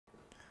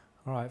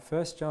All right,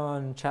 1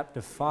 John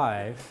chapter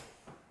 5.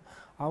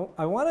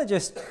 I want to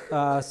just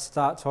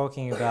start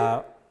talking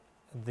about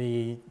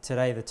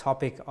today the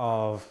topic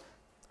of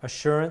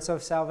assurance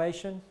of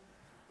salvation,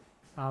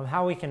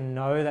 how we can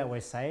know that we're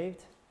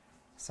saved.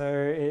 So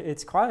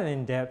it's quite an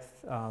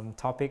in-depth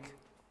topic.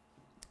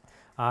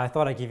 I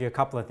thought I'd give you a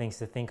couple of things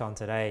to think on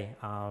today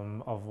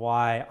of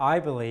why I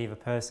believe a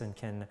person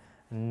can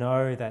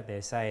know that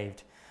they're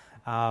saved.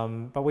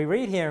 But we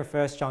read here in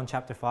 1 John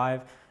chapter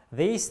 5,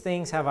 "These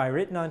things have I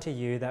written unto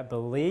you that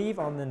believe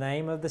on the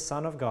name of the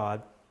Son of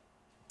God,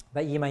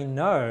 that ye may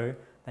know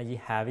that ye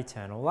have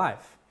eternal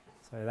life."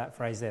 So that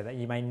phrase there, that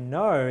ye may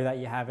know that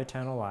ye have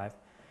eternal life,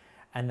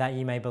 and that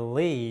ye may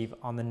believe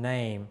on the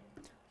name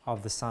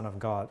of the Son of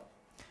God.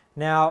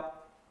 Now,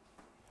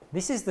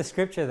 this is the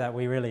scripture that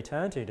we really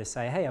turn to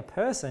say, hey, a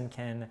person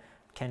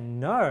can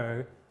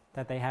know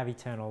that they have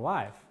eternal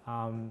life.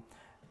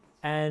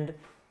 And,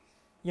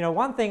 you know,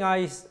 one thing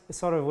I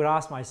sort of would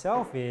ask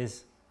myself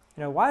is,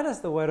 you know, why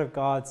does the Word of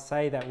God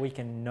say that we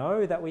can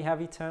know that we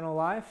have eternal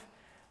life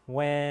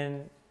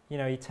when, you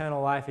know,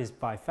 eternal life is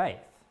by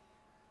faith?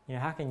 You know,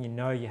 how can you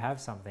know you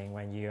have something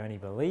when you only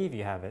believe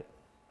you have it?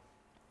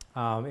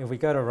 If we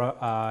go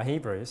to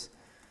Hebrews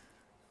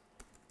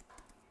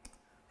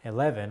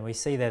 11, we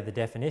see there the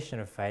definition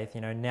of faith.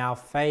 You know, now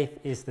faith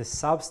is the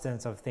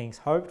substance of things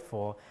hoped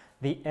for,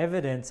 the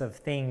evidence of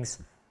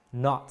things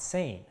not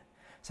seen.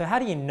 So how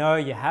do you know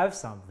you have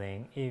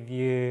something if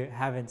you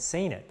haven't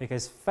seen it?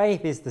 Because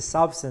faith is the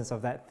substance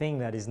of that thing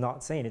that is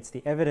not seen. It's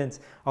the evidence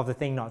of the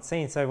thing not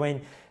seen. So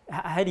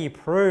how do you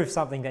prove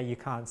something that you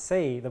can't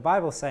see? The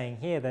Bible's saying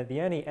here that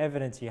the only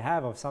evidence you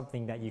have of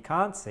something that you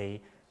can't see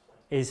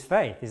is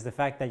faith, is the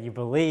fact that you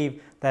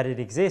believe that it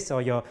exists,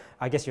 or you're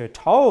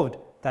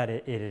told that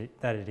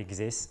it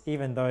exists,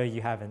 even though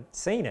you haven't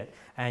seen it.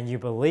 And you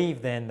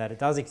believe then that it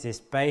does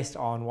exist based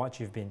on what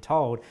you've been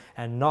told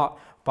and not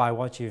by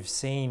what you've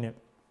seen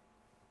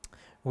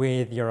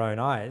with your own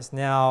eyes.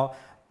 Now,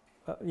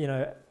 you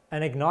know,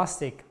 an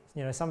agnostic,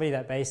 you know, somebody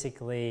that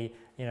basically,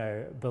 you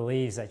know,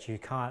 believes that you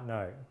can't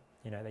know,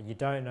 you know, that you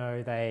don't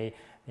know,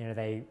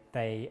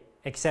 they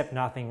accept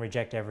nothing,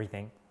 reject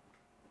everything,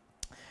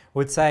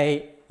 would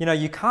say, you know,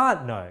 you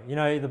can't know. You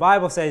know, the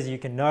Bible says you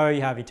can know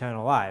you have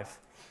eternal life.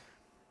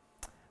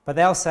 But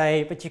they'll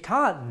say, but you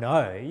can't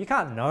know. You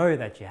can't know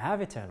that you have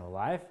eternal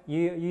life.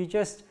 You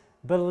just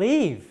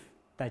believe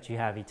that you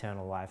have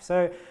eternal life.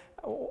 So,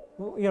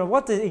 you know,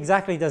 what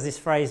exactly does this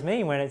phrase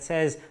mean when it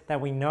says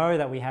that we know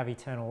that we have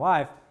eternal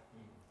life?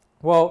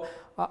 Well,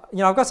 you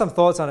know, I've got some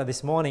thoughts on it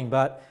this morning,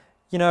 but,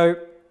 you know,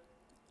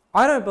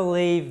 I don't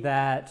believe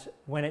that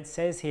when it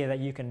says here that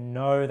you can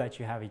know that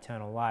you have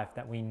eternal life,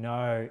 that we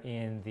know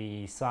in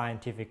the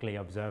scientifically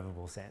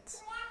observable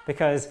sense.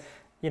 Because,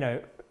 you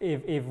know,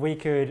 if we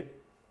could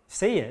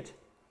see it,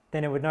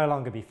 then it would no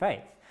longer be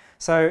faith.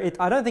 So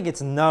I don't think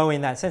it's know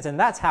in that sense, and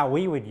that's how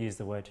we would use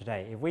the word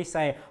today. If we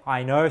say,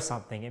 I know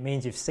something, it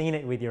means you've seen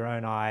it with your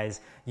own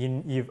eyes,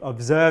 you've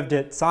observed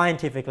it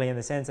scientifically in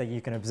the sense that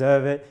you can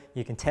observe it,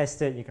 you can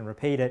test it, you can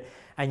repeat it,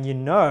 and you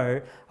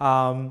know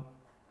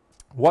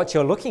what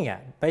you're looking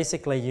at.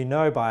 Basically, you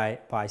know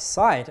by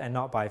sight and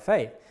not by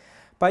faith.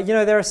 But, you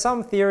know, there are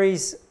some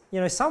theories,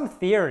 you know,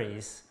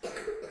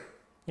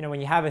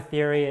 when you have a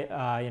theory,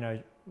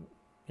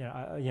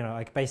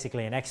 like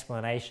basically an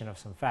explanation of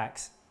some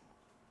facts,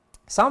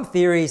 some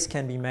theories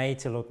can be made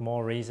to look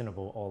more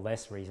reasonable or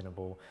less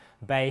reasonable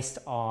based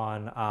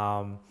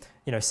on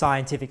you know,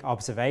 scientific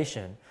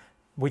observation,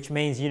 which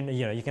means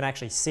you can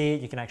actually see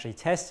it, you can actually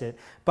test it.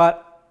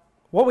 But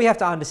what we have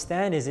to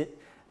understand is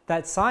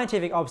that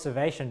scientific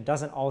observation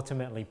doesn't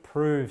ultimately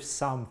prove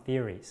some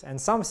theories.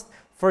 And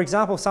for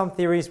example, some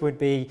theories would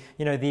be,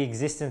 you know, the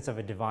existence of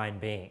a divine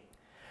being.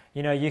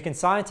 You know, you can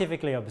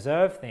scientifically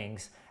observe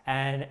things,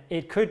 and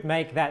it could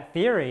make that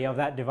theory of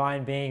that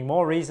divine being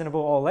more reasonable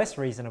or less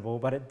reasonable,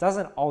 but it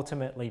doesn't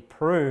ultimately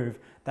prove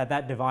that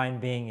that divine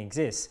being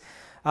exists.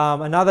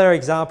 Another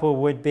example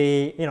would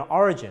be, you know,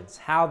 origins,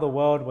 how the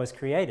world was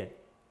created.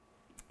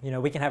 You know,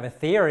 we can have a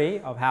theory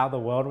of how the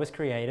world was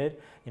created.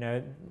 You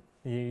know,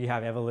 you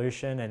have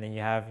evolution, and then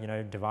you have, you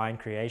know, divine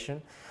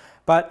creation.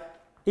 But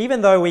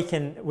even though we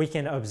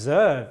can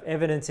observe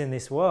evidence in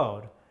this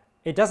world,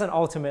 it doesn't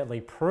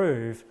ultimately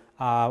prove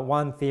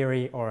one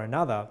theory or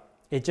another.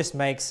 It just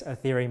makes a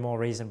theory more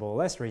reasonable or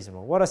less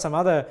reasonable. What are some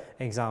other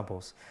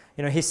examples?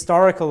 You know,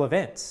 historical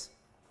events.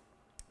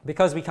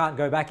 Because we can't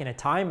go back in a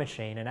time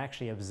machine and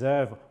actually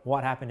observe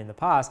what happened in the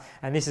past,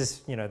 and this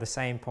is, you know, the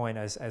same point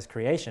as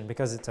creation,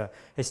 because it's a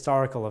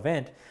historical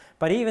event.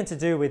 But even to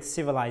do with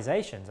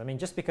civilizations, I mean,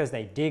 just because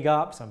they dig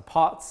up some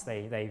pots,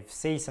 they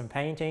see some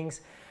paintings,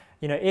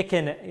 you know, it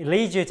can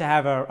lead you to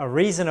have a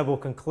reasonable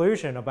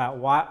conclusion about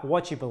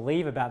what you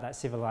believe about that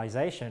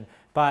civilization,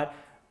 but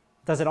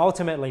does it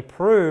ultimately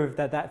prove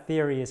that that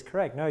theory is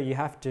correct? No, you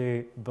have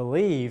to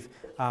believe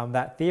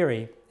that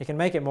theory. It can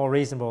make it more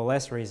reasonable or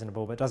less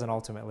reasonable, but doesn't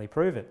ultimately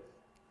prove it.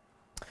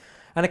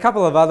 And a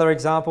couple of other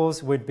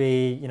examples would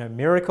be, you know,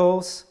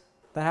 miracles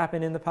that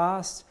happened in the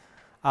past,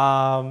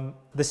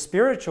 the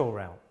spiritual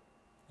realm.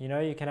 You know,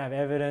 you can have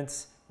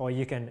evidence, or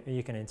you can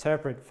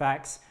interpret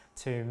facts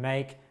to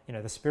make, you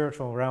know, the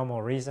spiritual realm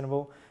more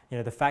reasonable. You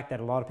know, the fact that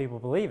a lot of people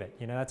believe it,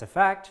 you know, that's a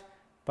fact.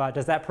 But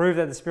does that prove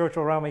that the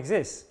spiritual realm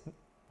exists?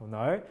 Well,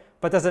 no.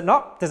 But does it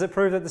not? Does it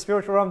prove that the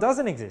spiritual realm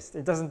doesn't exist?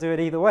 It doesn't do it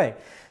either way.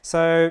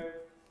 So,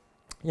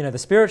 you know, the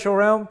spiritual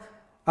realm,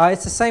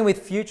 it's the same with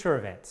future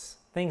events,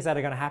 things that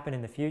are going to happen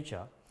in the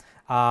future.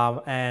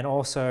 And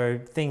also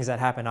things that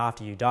happen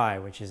after you die,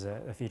 which is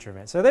a future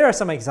event. So there are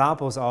some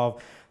examples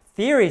of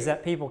theories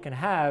that people can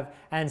have,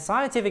 and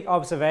scientific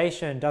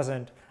observation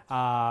doesn't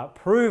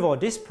prove or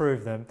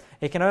disprove them.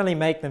 It can only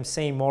make them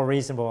seem more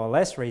reasonable or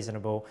less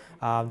reasonable,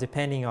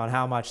 depending on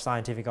how much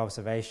scientific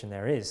observation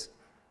there is.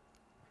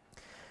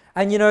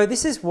 And you know,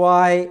 this is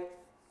why,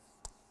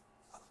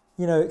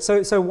 you know,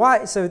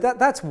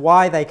 that's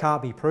why they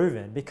can't be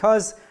proven,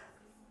 because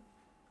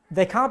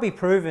they can't be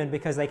proven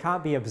because they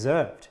can't be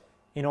observed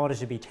in order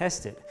to be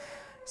tested.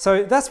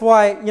 So that's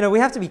why, you know, we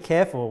have to be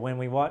careful when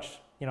we watch,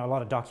 you know, a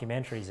lot of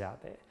documentaries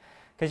out there.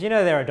 Because, you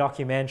know, there are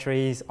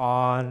documentaries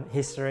on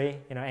history,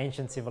 you know,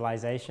 ancient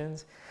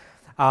civilizations.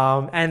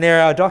 And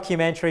there are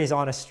documentaries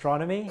on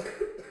astronomy.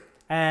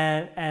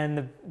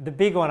 And the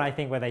big one, I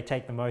think, where they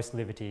take the most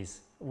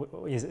liberties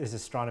is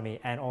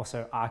astronomy and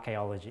also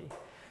archaeology.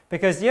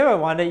 Because you ever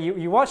wonder,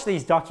 you watch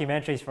these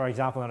documentaries, for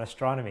example, on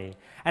astronomy,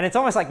 and it's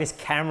almost like this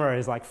camera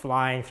is like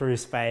flying through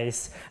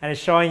space and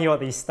it's showing you what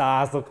these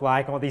stars look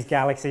like and what these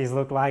galaxies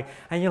look like,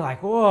 and you're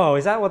like, whoa,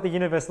 is that what the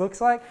universe looks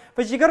like?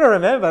 But you got to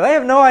remember, they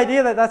have no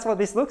idea that that's what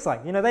this looks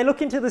like. You know, they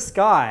look into the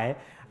sky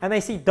and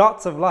they see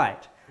dots of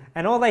light,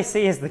 and all they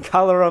see is the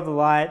color of the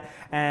light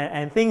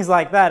and things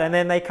like that, and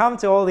then they come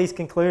to all these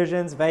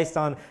conclusions based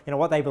on, you know,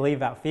 what they believe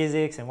about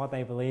physics and what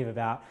they believe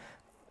about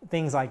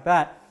things like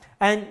that.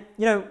 And,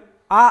 you know,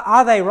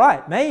 are they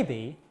right?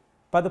 Maybe.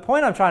 But the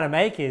point I'm trying to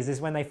make is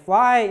when they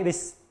fly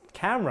this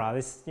camera,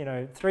 this, you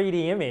know,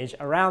 3D image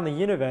around the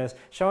universe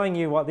showing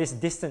you what this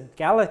distant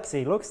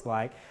galaxy looks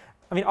like,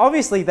 I mean,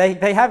 obviously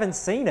they haven't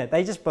seen it.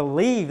 They just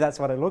believe that's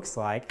what it looks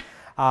like.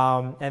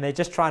 And they're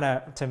just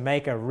trying to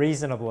make a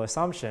reasonable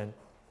assumption.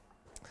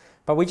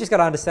 But we just got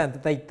to understand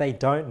that they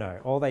don't know.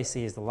 All they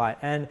see is the light.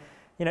 And,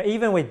 you know,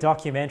 even with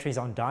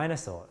documentaries on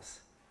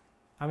dinosaurs,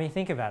 I mean,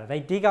 think about it. They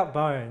dig up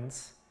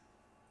bones,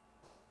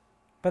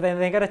 but then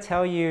they're going to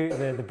tell you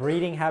the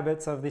breeding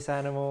habits of this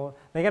animal.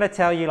 They're going to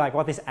tell you like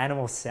what this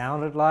animal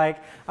sounded like.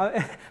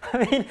 I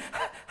mean,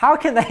 how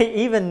can they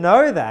even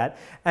know that?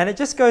 And it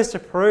just goes to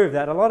prove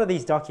that a lot of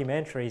these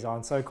documentaries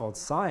on so-called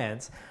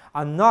science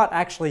are not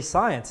actually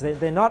science.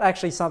 They're not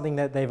actually something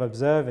that they've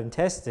observed and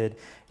tested.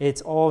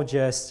 It's all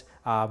just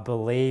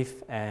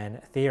belief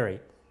and theory.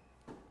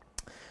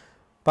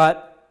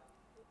 But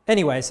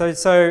anyway,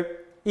 so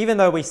even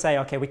though we say,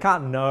 okay, we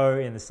can't know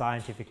in the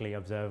scientifically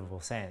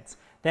observable sense,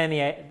 then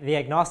the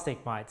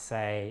agnostic might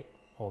say,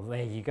 well,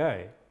 there you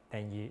go,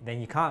 then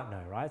you can't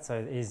know, right?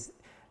 So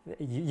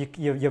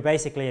you're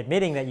basically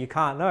admitting that you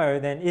can't know,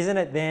 then isn't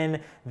it then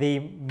the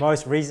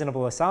most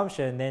reasonable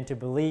assumption then to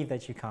believe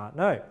that you can't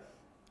know?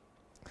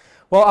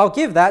 Well, I'll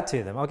give that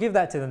to them. I'll give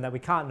that to them that we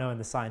can't know in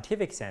the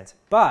scientific sense.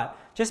 But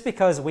just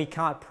because we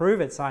can't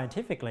prove it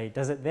scientifically,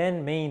 does it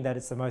then mean that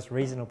it's the most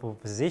reasonable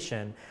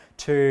position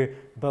to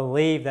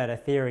believe that a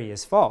theory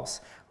is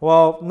false?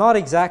 Well, not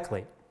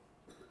exactly.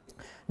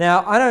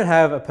 Now, I don't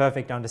have a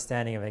perfect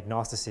understanding of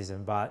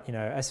agnosticism, but, you know,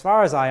 as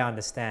far as I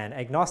understand,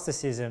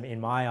 agnosticism, in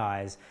my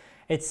eyes,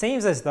 it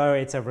seems as though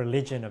it's a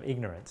religion of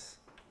ignorance.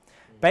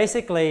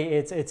 Basically,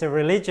 it's a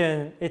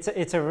religion,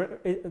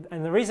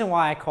 and the reason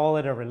why I call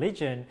it a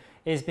religion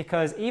is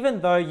because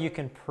even though you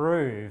can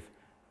prove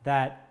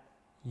that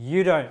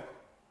you don't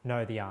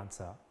know the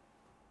answer,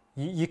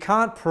 you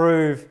can't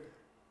prove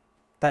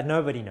that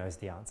nobody knows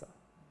the answer.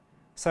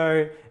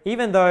 So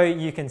even though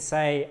you can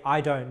say,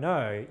 I don't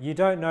know, you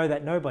don't know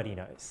that nobody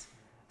knows.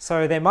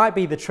 So there might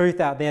be the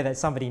truth out there that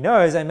somebody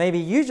knows, and maybe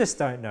you just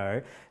don't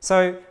know.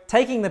 So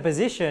taking the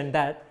position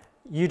that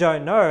you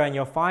don't know and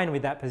you're fine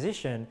with that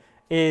position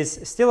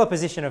is still a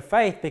position of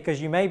faith,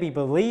 because you may be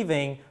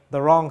believing the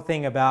wrong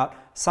thing about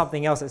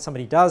something else that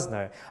somebody does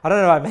know. I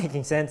don't know if I'm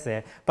making sense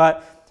there,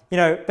 but you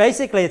know,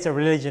 basically it's a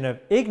religion of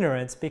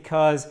ignorance,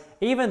 because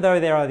even though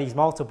there are these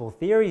multiple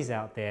theories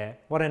out there,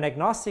 what an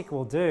agnostic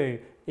will do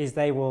is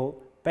they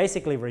will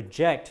basically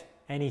reject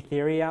any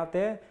theory out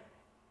there,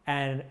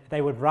 and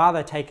they would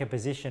rather take a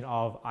position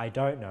of I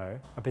don't know,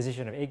 a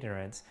position of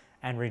ignorance,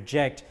 and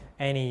reject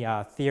any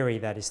theory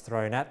that is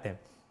thrown at them.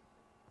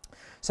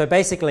 So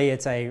basically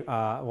it's a,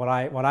 what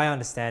I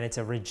understand, it's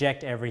a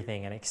reject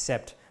everything and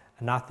accept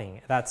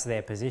nothing. That's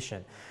their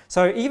position.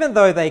 So even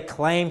though they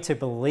claim to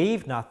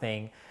believe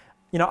nothing,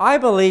 you know, I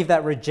believe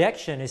that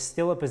rejection is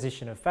still a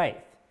position of faith.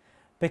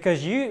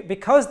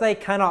 Because they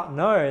cannot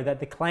know that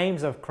the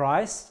claims of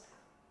Christ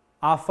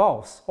are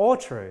false or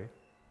true,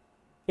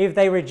 if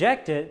they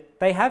reject it,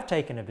 they have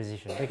taken a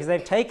position, because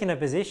they've taken a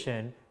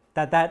position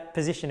that that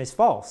position is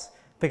false.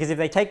 Because if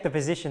they take the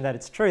position that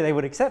it's true, they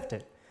would accept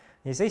it.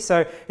 You see,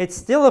 so it's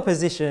still a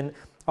position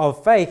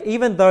of faith,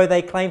 even though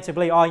they claim to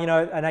believe, oh, you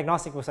know, an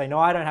agnostic will say, no,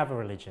 I don't have a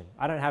religion,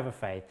 I don't have a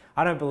faith,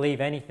 I don't believe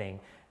anything.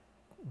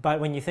 But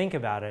when you think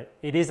about it,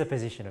 it is a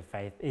position of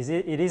faith.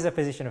 It is a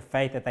position of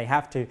faith that they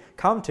have to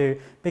come to,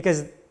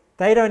 because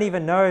they don't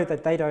even know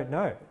that they don't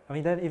know. I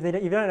mean, if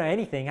you don't know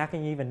anything, how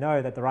can you even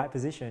know that the right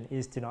position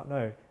is to not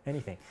know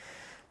anything?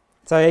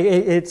 So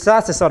it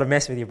starts to sort of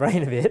mess with your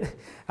brain a bit,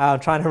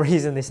 trying to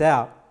reason this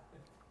out.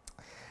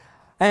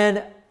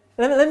 And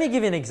let me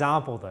give you an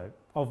example, though,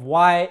 of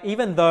why,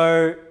 even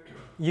though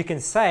you can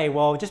say,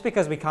 well, just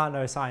because we can't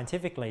know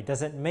scientifically,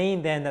 does it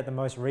mean then that the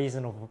most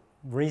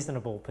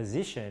reasonable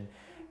position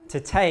to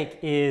take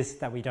is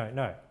that we don't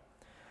know?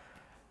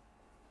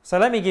 So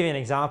let me give you an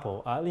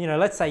example.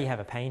 Let's say you have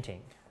a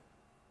painting,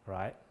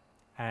 right?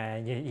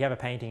 And you have a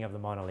painting of the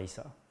Mona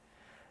Lisa.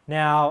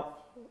 Now,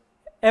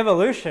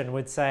 evolution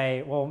would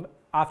say, well,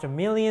 after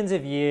millions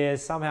of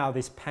years, somehow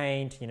this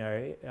paint,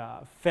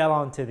 fell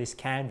onto this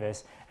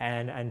canvas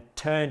and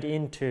turned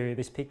into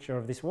this picture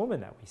of this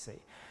woman that we see.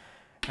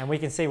 And we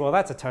can see, well,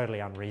 that's a totally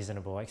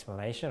unreasonable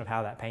explanation of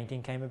how that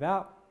painting came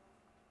about.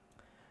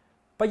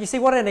 But you see,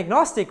 what an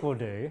agnostic will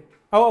do,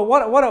 or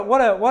what a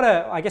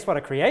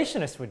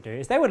creationist would do,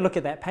 is they would look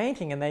at that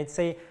painting and they'd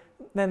see,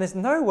 man, there's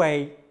no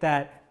way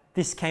that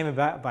this came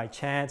about by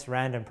chance,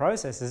 random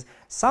processes.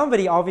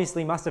 Somebody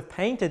obviously must have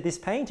painted this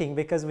painting,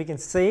 because we can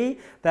see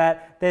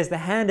that there's the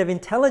hand of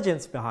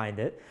intelligence behind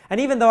it.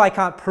 And even though I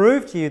can't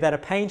prove to you that a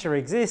painter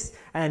exists,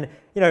 and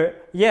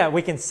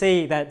we can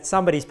see that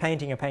somebody's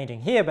painting a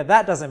painting here, but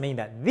that doesn't mean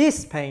that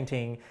this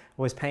painting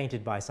was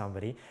painted by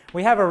somebody.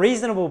 We have a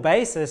reasonable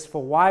basis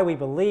for why we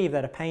believe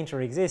that a painter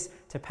exists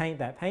to paint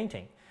that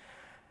painting.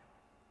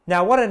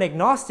 Now, what an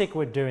agnostic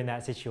would do in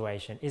that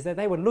situation is that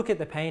they would look at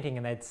the painting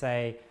and they'd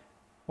say,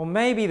 well,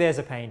 maybe there's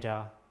a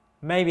painter,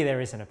 maybe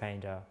there isn't a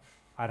painter,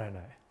 I don't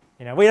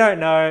know. We don't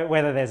know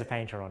whether there's a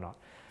painter or not.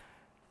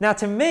 Now,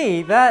 to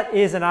me, that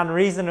is an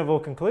unreasonable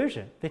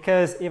conclusion,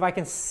 because if I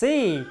can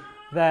see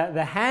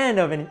the hand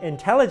of an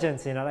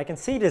intelligence in it, I can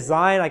see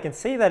design, I can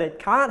see that it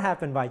can't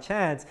happen by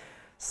chance,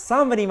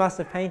 somebody must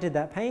have painted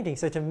that painting.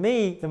 So to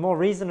me, the more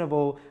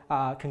reasonable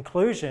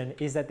conclusion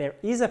is that there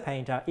is a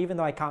painter, even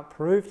though I can't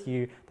prove to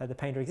you that the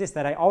painter exists,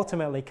 that I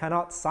ultimately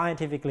cannot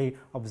scientifically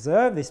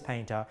observe this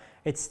painter.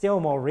 It's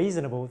still more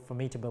reasonable for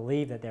me to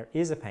believe that there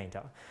is a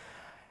painter.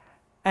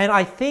 And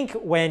I think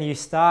when you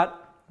start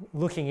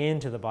looking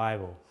into the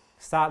Bible,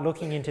 start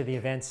looking into the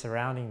events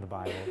surrounding the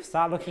Bible,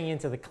 start looking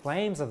into the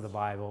claims of the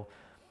Bible,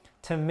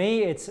 to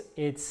me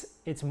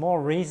it's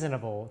more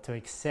reasonable to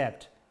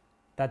accept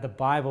that the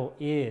Bible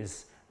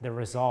is the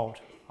result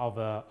of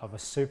a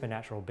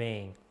supernatural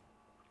being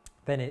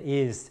than it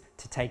is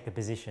to take the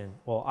position,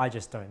 well, I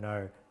just don't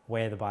know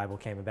where the Bible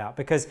came about.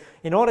 Because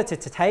in order to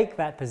take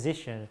that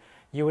position,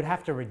 you would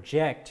have to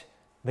reject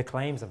the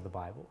claims of the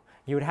Bible.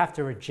 You would have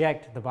to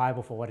reject the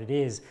Bible for what it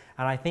is,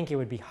 and I think it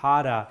would be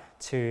harder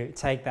to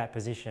take that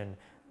position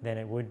than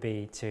it would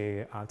be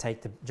to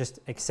just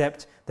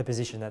accept the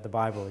position that the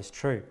Bible is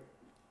true.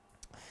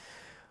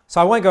 So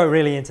I won't go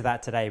really into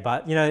that today,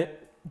 but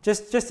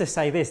just to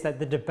say this, that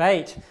the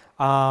debate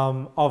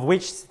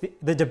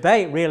the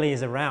debate really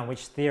is around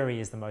which theory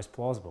is the most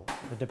plausible.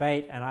 The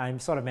debate, and I'm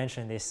sort of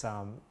mentioning this,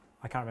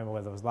 I can't remember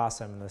whether it was last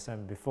sermon or the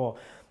sermon before,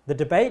 the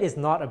debate is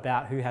not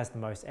about who has the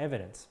most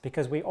evidence,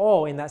 because we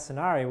all, in that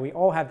scenario, we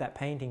all have that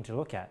painting to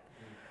look at.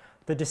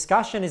 The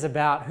discussion is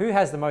about who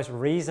has the most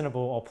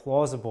reasonable or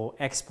plausible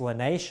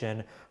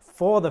explanation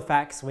for the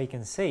facts we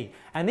can see.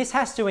 And this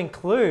has to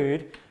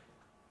include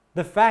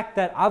the fact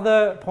that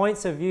other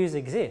points of views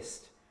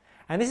exist.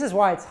 And this is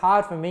why it's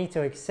hard for me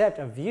to accept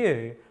a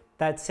view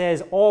that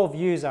says all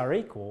views are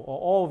equal or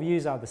all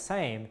views are the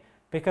same,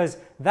 because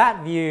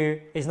that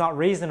view is not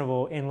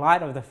reasonable in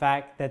light of the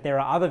fact that there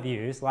are other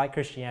views, like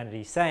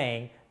Christianity,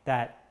 saying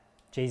that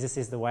Jesus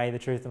is the way, the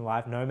truth, and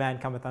life, no man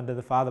cometh unto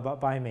the Father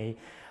but by me,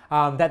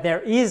 that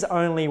there is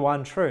only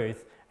one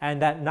truth,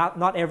 and that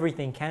not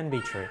everything can be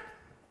true.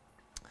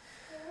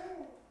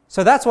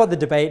 So that's what the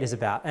debate is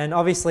about. And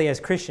obviously as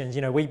Christians,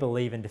 we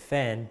believe and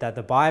defend that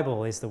the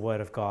Bible is the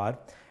Word of God,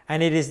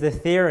 and it is the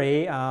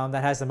theory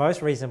that has the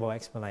most reasonable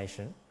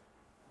explanation.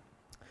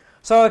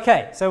 So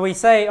we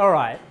say, all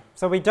right,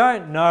 so we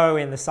don't know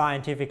in the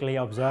scientifically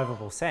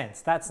observable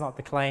sense. That's not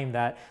the claim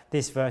that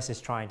this verse is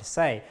trying to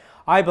say.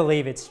 I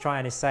believe it's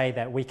trying to say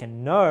that we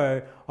can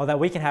know, or that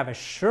we can have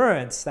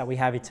assurance that we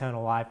have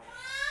eternal life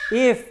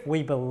if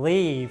we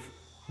believe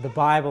the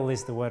Bible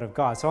is the Word of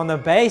God. So on the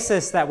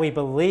basis that we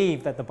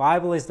believe that the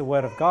Bible is the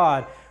Word of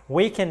God,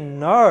 we can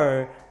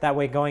know that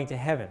we're going to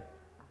heaven.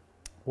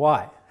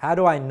 Why? How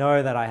do I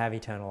know that I have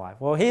eternal life?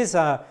 Well, here's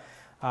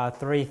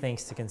three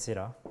things to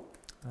consider.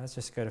 Let's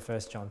just go to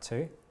 1 John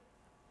 2.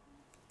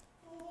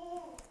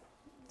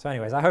 So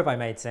anyways, I hope I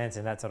made sense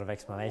in that sort of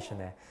explanation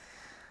there.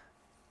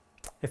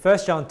 In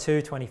 1 John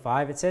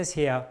 2:25, it says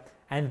here,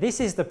 "And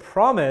this is the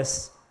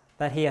promise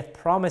that he hath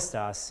promised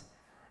us,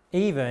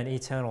 even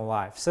eternal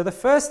life." So the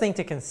first thing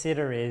to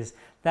consider is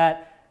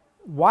that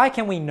why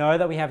can we know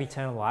that we have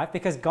eternal life?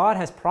 Because God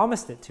has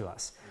promised it to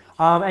us.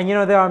 And you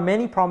know, there are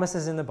many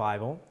promises in the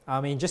Bible. I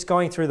mean, just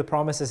going through the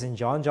promises in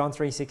John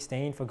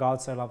 3:16, for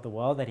God so loved the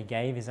world that he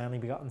gave his only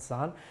begotten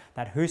Son,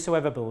 that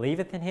whosoever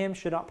believeth in him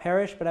should not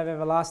perish but have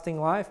everlasting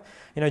life.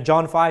 You know,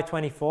 John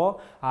 5:24,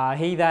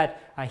 he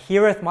that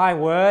heareth my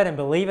word and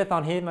believeth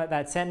on him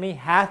that sent me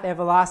hath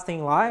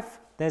everlasting life.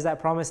 There's that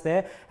promise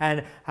there.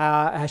 And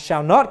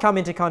shall not come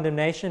into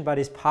condemnation, but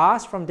is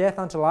passed from death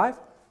unto life.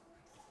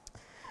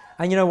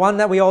 And you know, one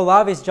that we all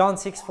love is John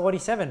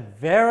 6:47.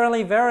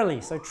 Verily,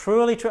 verily. So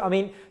truly, true. I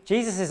mean,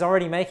 Jesus is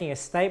already making a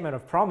statement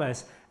of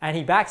promise, and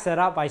he backs that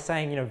up by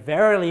saying, you know,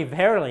 verily,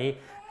 verily,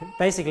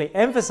 basically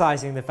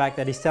emphasizing the fact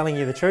that he's telling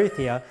you the truth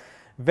here.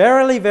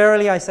 Verily,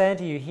 verily, I say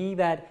unto you, he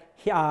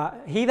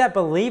that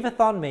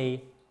believeth on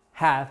me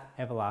hath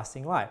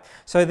everlasting life.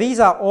 So these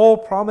are all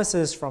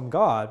promises from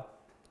God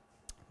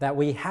that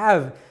we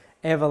have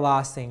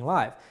everlasting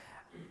life.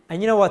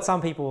 And you know what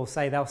some people will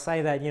say? They'll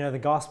say that, you know, the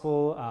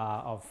gospel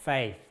of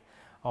faith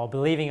or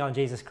believing on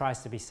Jesus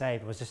Christ to be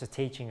saved was just a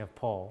teaching of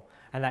Paul.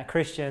 And that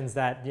Christians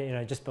that, you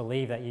know, just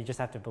believe that you just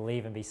have to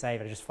believe and be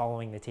saved are just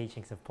following the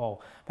teachings of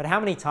Paul. But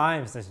how many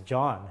times does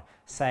John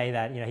say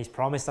that, you know, he's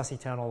promised us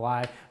eternal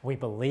life, we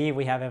believe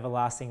we have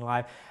everlasting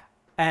life?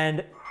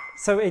 And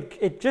so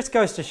it just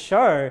goes to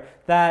show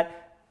that,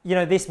 you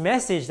know, this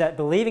message that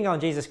believing on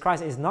Jesus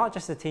Christ is not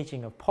just a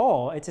teaching of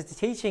Paul, it's a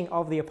teaching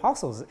of the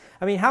apostles.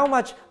 I mean, how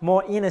much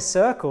more inner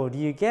circle do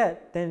you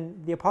get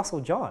than the apostle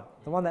John,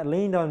 the one that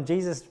leaned on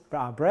Jesus'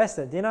 breast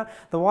at dinner,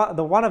 the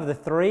one of the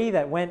three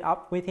that went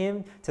up with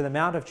him to the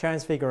Mount of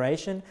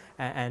Transfiguration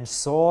and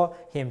saw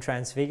him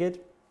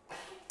transfigured?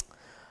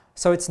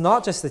 So it's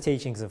not just the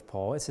teachings of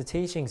Paul, it's the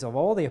teachings of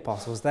all the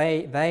apostles.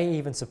 They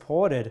even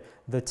supported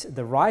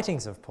the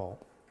writings of Paul.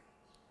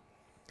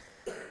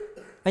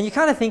 And you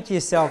kind of think to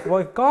yourself, well,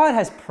 if God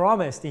has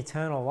promised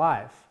eternal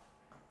life,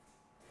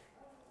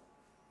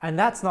 and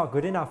that's not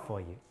good enough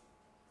for you,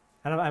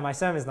 and my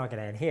sermon's not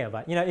going to end here,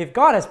 but you know, if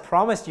God has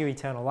promised you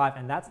eternal life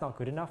and that's not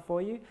good enough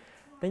for you,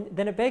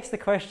 then it begs the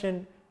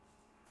question,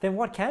 then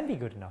what can be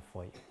good enough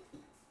for you,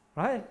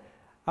 right?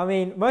 I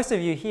mean, most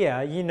of you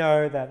here, you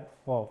know that,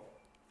 well,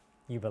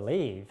 you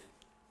believe,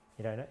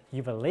 you don't know,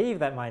 you believe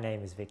that my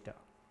name is Victor.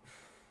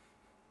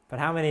 But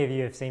how many of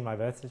you have seen my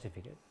birth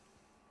certificate?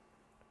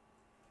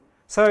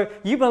 So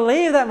you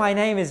believe that my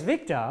name is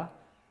Victor,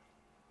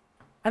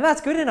 and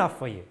that's good enough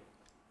for you,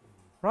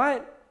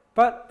 right?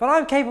 But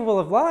I'm capable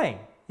of lying.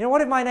 You know,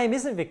 what if my name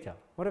isn't Victor?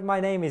 What if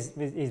my name is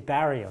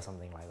Barry or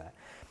something like that?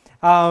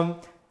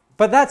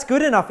 But that's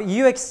good enough.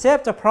 You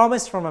accept a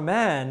promise from a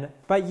man,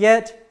 but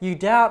yet you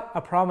doubt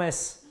a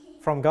promise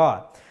from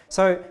God.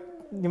 So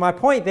my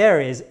point there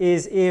is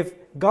if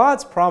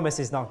God's promise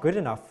is not good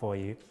enough for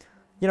you,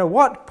 you know,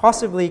 what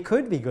possibly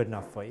could be good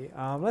enough for you?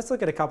 Let's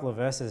look at a couple of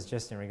verses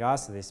just in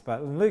regards to this.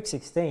 But in Luke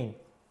 16,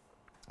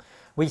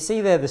 we see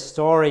there the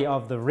story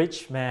of the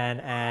rich man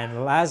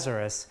and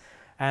Lazarus.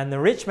 And the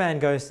rich man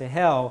goes to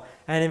hell.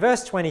 And in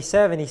verse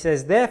 27, he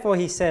says, therefore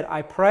he said,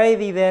 I pray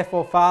thee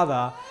therefore,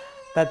 Father,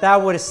 that thou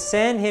wouldest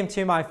send him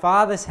to my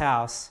father's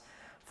house,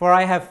 for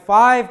I have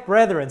 5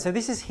 brethren. So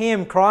this is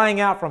him crying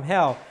out from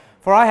hell.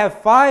 For I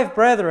have 5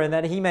 brethren,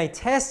 that he may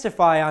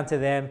testify unto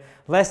them,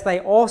 lest they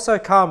also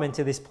come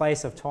into this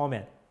place of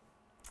torment.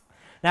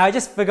 Now, I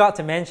just forgot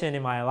to mention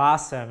in my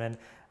last sermon,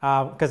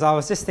 because I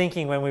was just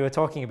thinking when we were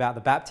talking about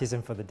the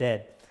baptism for the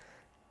dead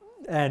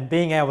and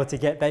being able to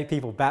get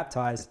people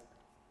baptized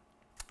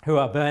who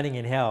are burning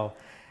in hell.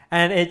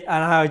 And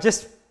I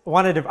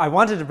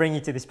wanted to bring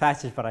you to this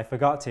passage, but I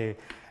forgot to,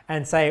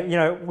 and say, you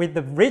know, with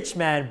the rich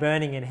man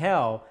burning in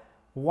hell,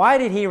 why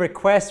did he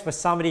request for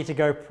somebody to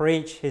go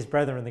preach his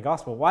brethren the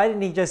gospel? Why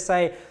didn't he just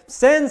say,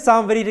 send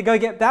somebody to go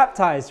get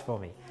baptized for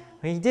me?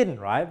 Well, he didn't,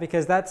 right?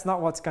 Because that's not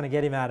what's going to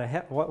get him out of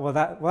hell. Well,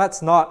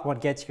 that's not what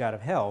gets you out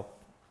of hell.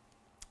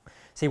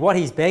 See, what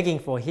he's begging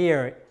for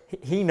here,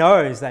 he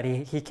knows that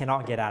he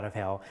cannot get out of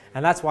hell.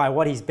 And that's why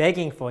what he's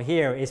begging for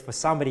here is for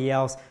somebody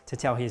else to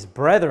tell his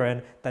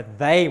brethren that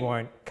they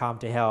won't come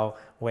to hell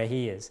where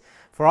he is.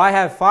 For I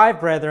have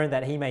 5 brethren,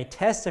 that he may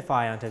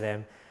testify unto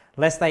them,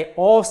 lest they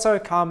also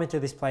come into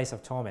this place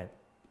of torment.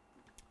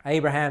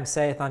 Abraham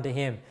saith unto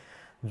him,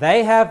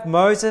 they have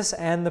Moses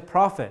and the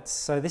prophets.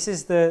 So this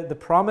is the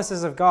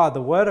promises of God,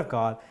 the word of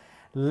God.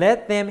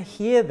 Let them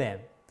hear them.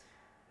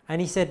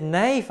 And he said,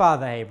 nay,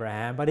 Father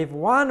Abraham, but if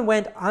one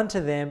went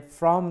unto them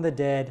from the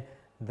dead,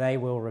 they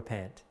will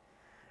repent.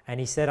 And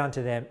he said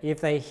unto them, if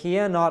they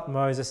hear not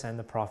Moses and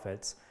the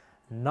prophets,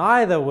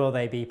 neither will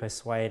they be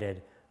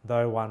persuaded,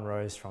 though one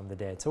rose from the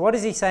dead. So what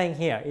is he saying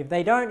here? If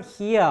they don't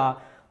hear,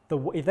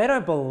 if they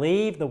don't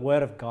believe the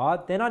word of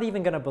God, they're not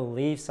even going to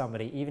believe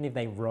somebody, even if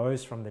they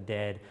rose from the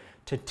dead,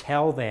 to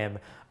tell them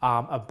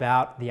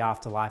about the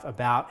afterlife,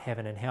 about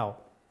heaven and hell.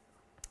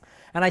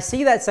 And I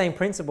see that same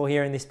principle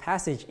here in this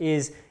passage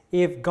is,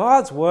 if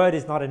God's word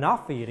is not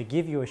enough for you to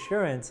give you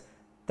assurance,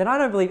 then I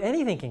don't believe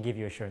anything can give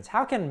you assurance.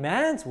 How can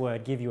man's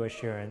word give you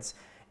assurance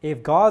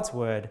if God's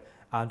word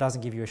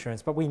doesn't give you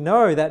assurance? But we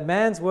know that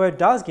man's word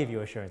does give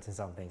you assurance in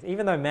some things.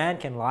 Even though man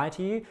can lie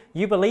to you,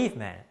 you believe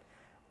man.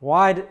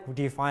 Why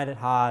do you find it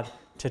hard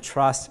to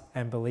trust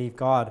and believe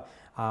God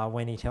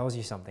when he tells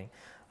you something?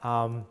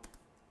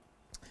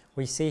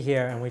 We see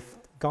here, and we've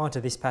gone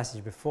to this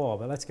passage before,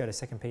 but let's go to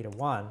 2 Peter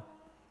 1.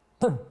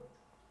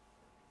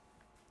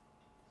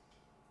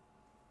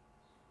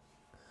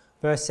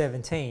 Verse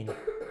 16.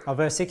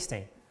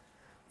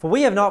 For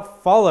we have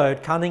not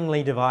followed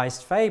cunningly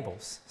devised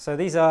fables. So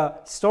these are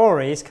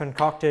stories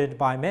concocted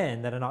by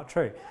men that are not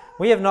true.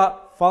 We have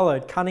not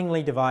followed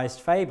cunningly devised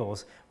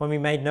fables when we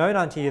made known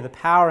unto you the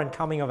power and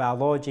coming of our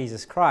Lord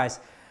Jesus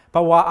Christ,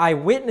 but were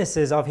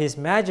eyewitnesses of his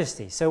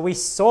majesty. So we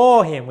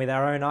saw him with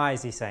our own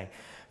eyes, he's saying.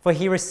 For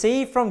he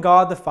received from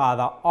God the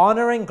Father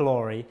honor and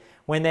glory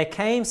when there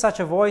came such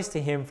a voice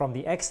to him from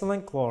the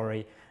excellent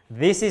glory,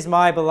 This is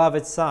my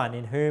beloved Son,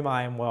 in whom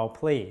I am well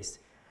pleased.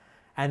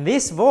 And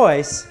this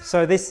voice,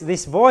 so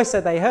this voice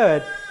that they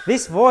heard,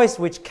 this voice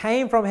which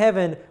came from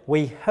heaven,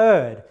 we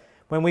heard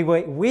when we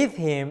were with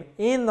him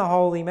in the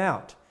holy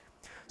mount.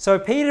 So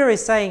Peter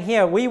is saying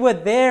here, we were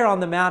there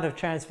on the Mount of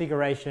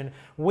Transfiguration.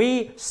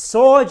 We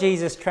saw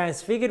Jesus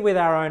transfigured with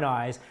our own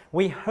eyes.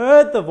 We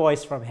heard the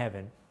voice from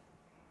heaven.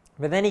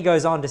 But then he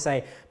goes on to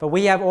say, but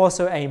we have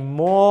also a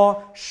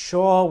more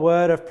sure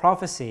word of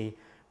prophecy,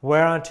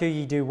 whereunto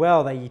ye do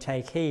well that ye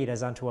take heed,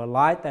 as unto a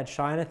light that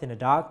shineth in a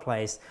dark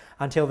place,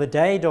 until the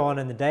day dawn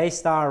and the day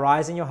star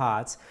arise in your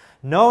hearts,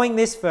 knowing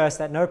this first,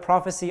 that no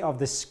prophecy of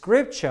the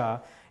Scripture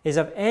is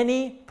of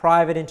any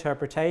private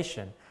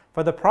interpretation.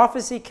 For the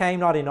prophecy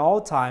came not in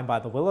old time by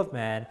the will of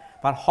man,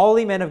 but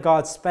holy men of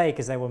God spake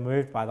as they were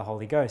moved by the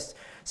Holy Ghost.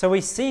 So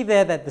we see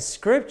there that the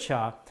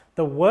Scripture,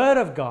 the Word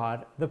of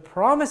God, the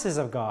promises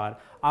of God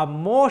are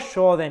more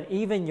sure than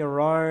even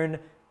your own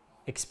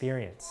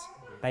experience.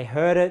 They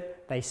heard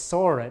it, they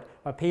saw it,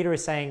 but Peter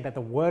is saying that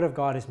the Word of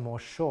God is more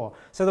sure.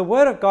 So the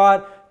Word of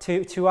God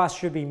to us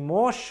should be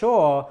more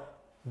sure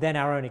than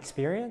our own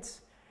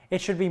experience. It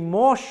should be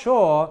more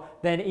sure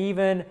than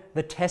even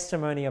the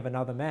testimony of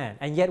another man.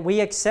 And yet we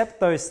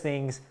accept those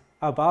things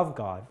above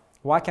God.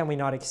 Why can we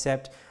not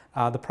accept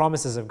the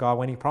promises of God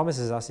when he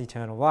promises us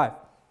eternal life?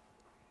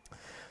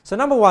 So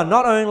number one,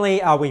 not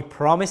only are we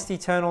promised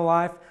eternal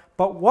life,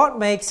 but what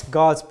makes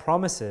God's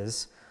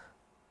promises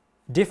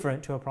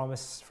different to a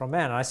promise from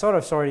man? And I sort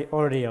of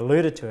already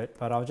alluded to it,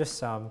 but I'll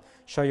just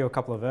show you a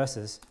couple of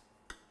verses.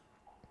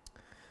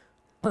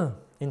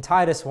 In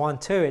Titus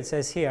 1:2 it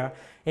says here,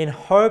 in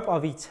hope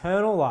of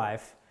eternal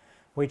life,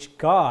 which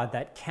God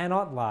that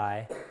cannot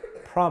lie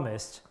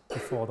promised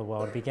before the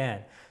world began.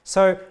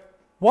 So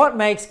what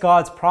makes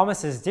God's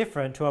promises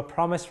different to a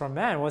promise from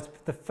man was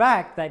the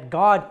fact that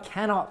God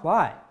cannot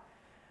lie.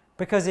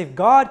 Because if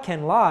God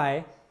can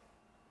lie,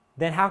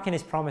 then how can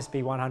his promise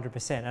be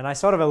 100%? And I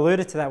sort of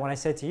alluded to that when I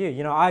said to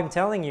you, I'm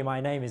telling you my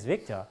name is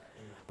Victor.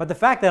 But the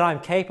fact that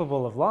I'm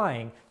capable of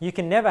lying, you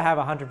can never have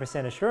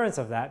 100% assurance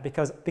of that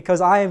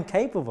because I am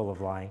capable of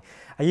lying.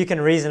 You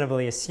can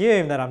reasonably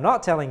assume that I'm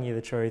not telling you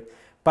the truth,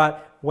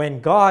 but when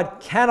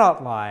God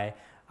cannot lie,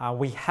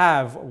 we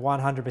have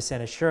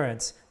 100%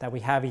 assurance that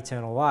we have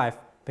eternal life,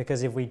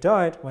 because if we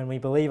don't, when we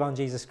believe on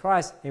Jesus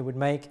Christ, it would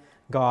make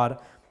God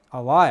a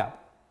liar.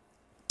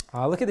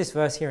 Look at this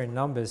verse here in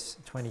Numbers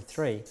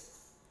 23,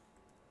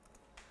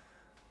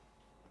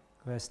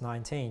 verse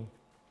 19.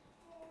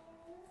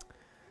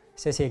 It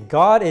says here,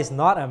 God is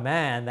not a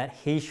man that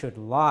he should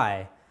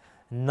lie,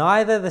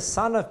 neither the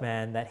Son of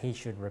Man that he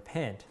should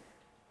repent.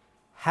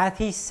 Hath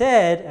he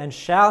said, and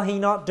shall he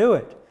not do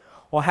it?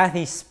 Or hath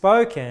he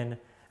spoken,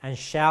 and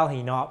shall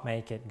he not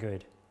make it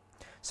good?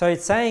 So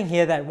it's saying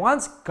here that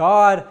once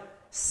God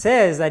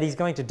says that he's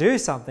going to do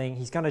something,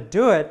 he's going to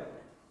do it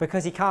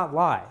because he can't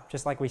lie,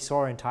 just like we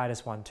saw in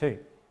Titus 1:2.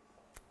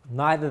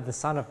 Neither the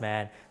Son of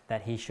Man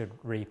that he should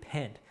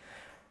repent.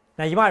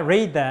 Now you might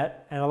read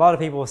that and a lot of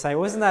people will say,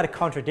 well, isn't that a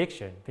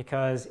contradiction?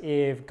 Because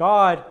if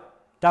God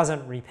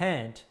doesn't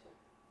repent,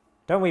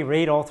 don't we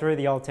read all through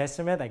the Old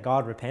Testament that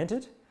God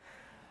repented?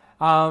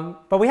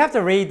 But we have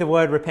to read the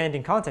word repent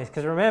in context,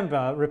 because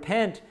remember,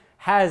 repent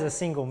has a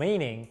single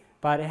meaning,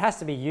 but it has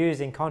to be used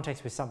in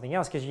context with something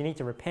else, because you need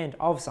to repent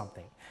of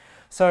something.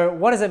 So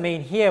what does it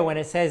mean here when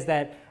it says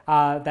that,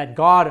 that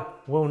God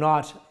will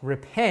not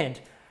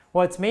repent?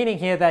 Well, it's meaning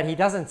here that he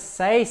doesn't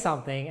say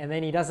something and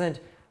then he doesn't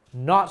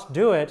not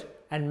do it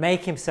and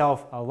make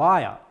himself a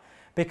liar.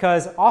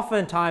 Because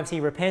oftentimes he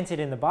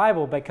repented in the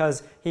Bible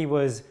because he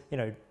was,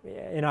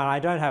 I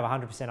don't have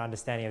 100%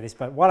 understanding of this,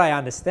 but what I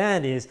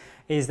understand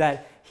is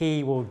that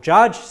he will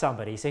judge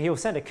somebody. So he'll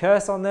send a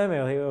curse on them,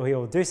 or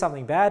he'll do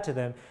something bad to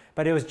them,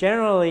 but it was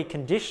generally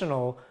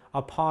conditional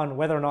upon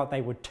whether or not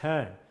they would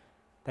turn.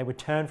 They would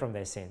turn from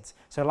their sins.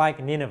 So like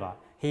Nineveh,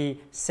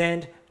 he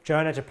sent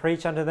Jonah to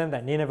preach unto them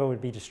that Nineveh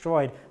would be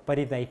destroyed, but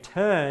if they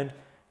turned,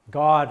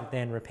 God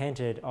then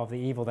repented of the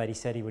evil that he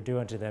said he would do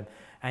unto them,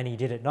 and he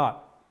did it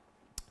not.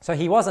 So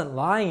he wasn't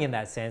lying in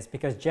that sense,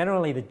 because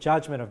generally the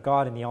judgment of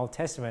God in the Old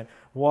Testament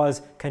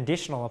was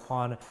conditional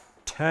upon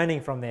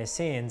turning from their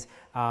sins,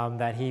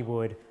 that he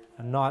would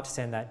not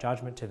send that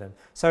judgment to them.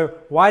 So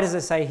why does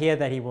it say here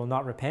that he will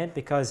not repent?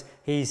 Because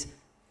he's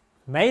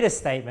made a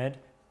statement,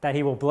 that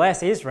he will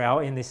bless Israel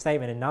in this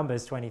statement in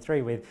Numbers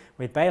 23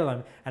 with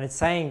Balaam, and it's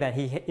saying that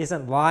he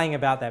isn't lying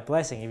about that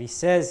blessing. If he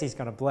says he's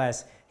going to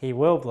bless, he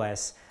will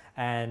bless,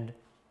 and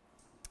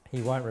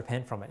he won't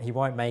repent from it. He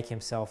won't make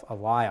himself a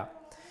liar.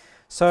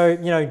 So,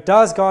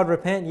 does God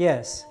repent?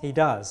 Yes, he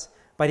does.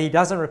 But he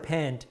doesn't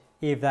repent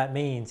if that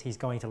means he's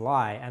going to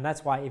lie. And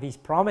that's why if he's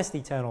promised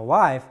eternal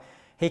life,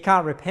 he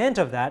can't repent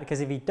of that, because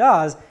if he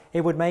does,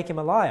 it would make him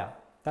a liar.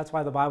 That's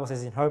why the Bible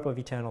says, in hope of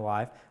eternal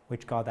life,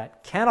 which God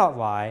that cannot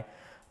lie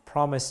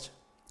promised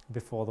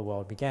before the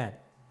world began.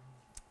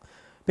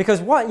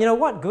 Because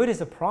what good is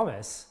a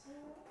promise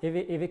if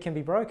it can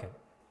be broken?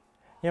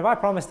 If I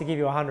promise to give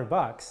you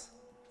 $100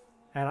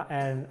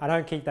 and I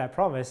don't keep that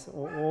promise,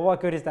 well,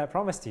 what good is that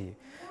promise to you?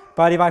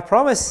 But if I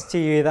promise to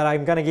you that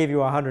I'm going to give you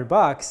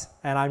 $100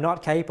 and I'm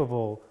not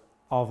capable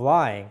of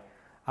lying,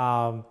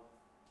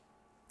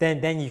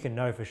 then you can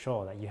know for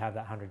sure that you have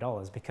that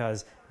 $100,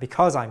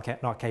 because I'm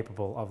not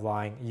capable of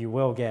lying, you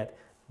will get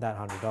that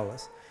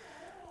 $100.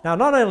 Now,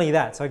 not only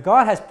that, so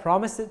God has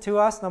promised it to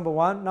us, number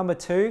one. Number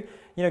two,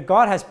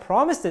 God has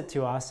promised it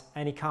to us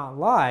and he can't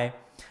lie.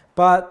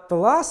 But the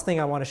last thing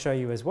I want to show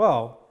you as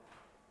well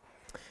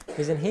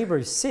is in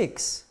Hebrews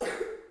 6.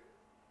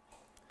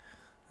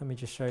 Let me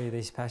just show you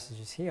these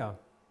passages here.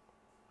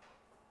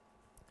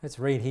 Let's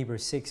read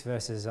Hebrews 6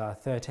 verses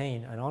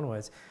 13 and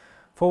onwards.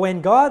 For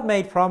when God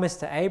made promise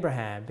to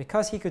Abraham,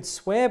 because he could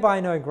swear by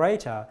no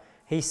greater,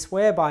 he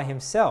sware by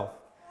himself,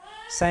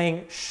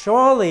 saying,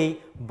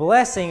 surely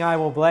blessing I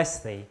will bless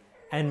thee,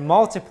 and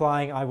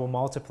multiplying I will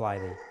multiply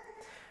thee.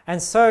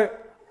 And so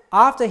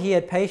after he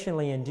had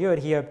patiently endured,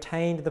 he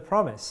obtained the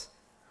promise.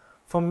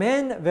 For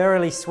men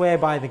verily swear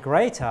by the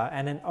greater,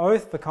 and an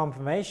oath for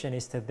confirmation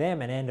is to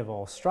them an end of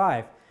all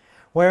strife,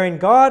 wherein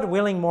God,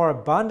 willing more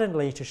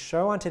abundantly to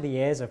show unto the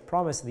heirs of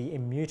promise the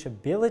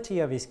immutability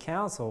of his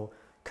counsel,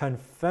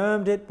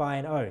 confirmed it by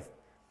an oath,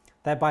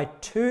 that by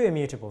two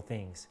immutable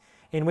things,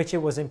 in which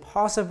it was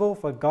impossible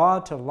for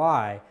God to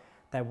lie,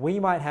 that we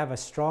might have a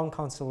strong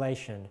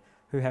consolation,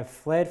 who have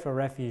fled for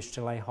refuge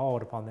to lay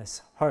hold upon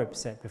this hope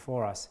set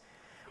before us,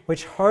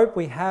 which hope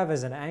we have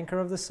as an anchor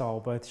of the soul,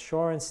 both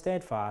sure and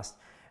steadfast,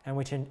 and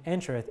which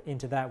entereth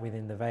into that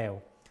within the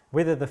veil,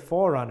 whither the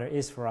forerunner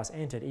is for us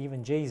entered,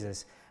 even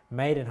Jesus,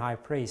 made an high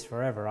priest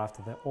forever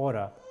after the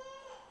order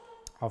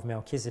of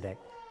Melchizedek.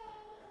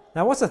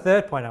 Now, what's the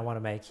third point I want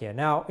to make here?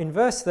 Now, in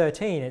verse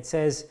 13, it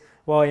says,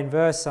 well, in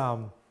verse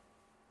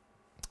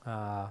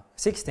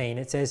 16,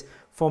 it says,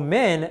 for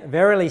men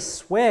verily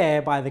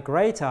swear by the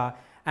greater,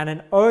 and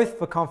an oath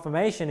for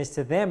confirmation is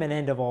to them an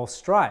end of all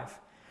strife,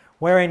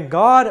 wherein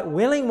God,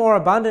 willing more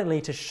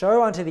abundantly to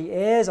show unto the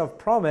heirs of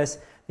promise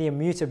the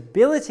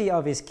immutability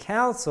of his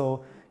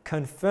counsel,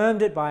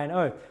 confirmed it by an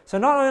oath. So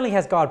not only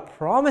has God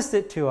promised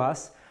it to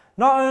us,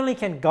 not only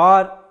can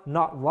God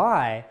not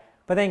lie,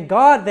 but then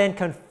God then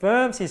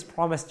confirms his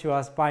promise to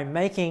us by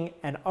making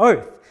an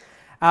oath.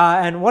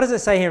 And what does it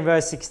say here in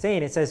verse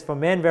 16? It says, for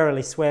men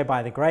verily swear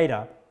by the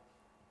greater,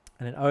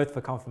 and an oath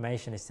for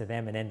confirmation is to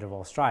them an end of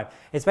all strife.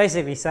 It's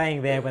basically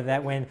saying there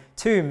that when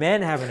two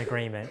men have an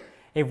agreement,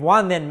 if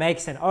one then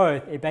makes an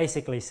oath, it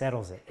basically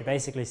settles it. It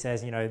basically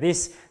says,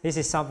 this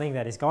is something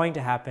that is going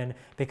to happen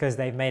because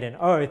they've made an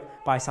oath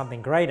by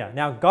something greater.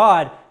 Now,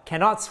 God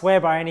cannot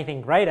swear by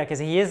anything greater because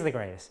he is the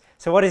greatest.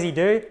 So what does he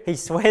do? He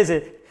swears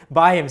it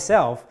by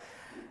himself.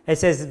 It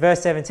says,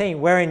 verse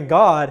 17, wherein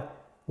God,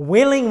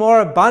 willing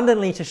more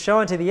abundantly to show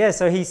unto the heirs.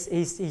 So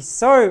he's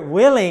so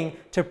willing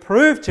to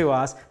prove to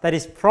us that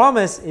his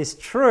promise is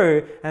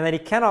true and that he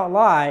cannot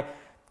lie,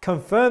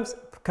 confirms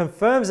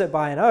it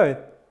by an oath.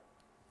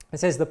 It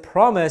says the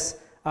promise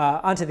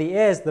unto the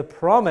heirs,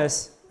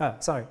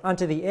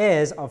 unto the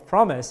heirs of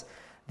promise,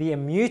 the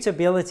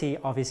immutability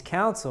of his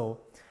counsel,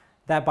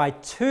 that by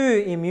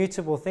two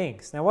immutable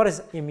things. Now, what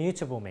does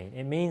immutable mean?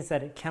 It means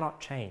that it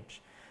cannot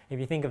change. If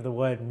you think of the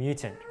word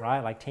mutant, right,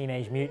 like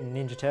Teenage Mutant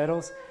Ninja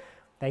Turtles,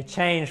 they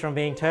change from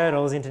being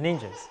turtles into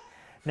ninjas.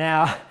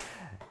 Now,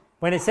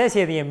 when it says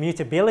here the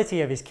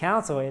immutability of his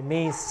counsel, it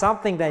means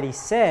something that he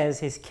says,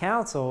 his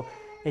counsel,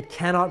 it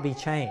cannot be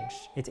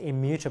changed. It's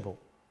immutable.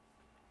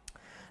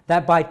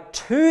 That by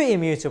two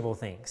immutable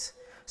things.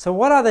 So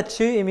what are the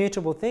two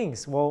immutable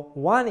things? Well,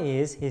 one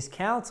is his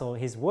counsel,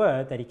 his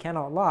word, that he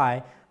cannot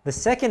lie. The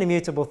second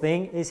immutable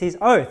thing is his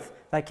oath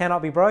that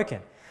cannot be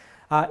broken,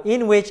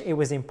 in which it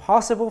was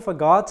impossible for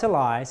God to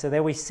lie. So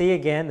there we see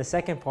again the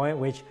second point,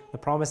 which the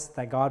promise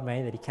that God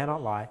made that he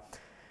cannot lie.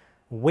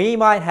 We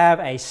might have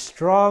a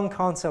strong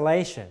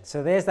consolation.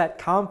 So there's that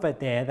comfort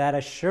there, that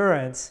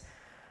assurance,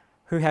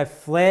 who have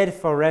fled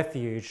for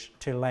refuge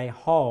to lay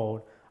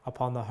hold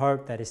upon the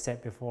hope that is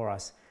set before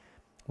us,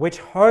 which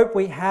hope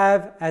we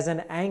have as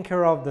an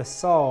anchor of the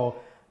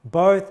soul,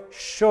 both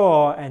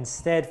sure and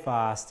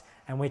steadfast,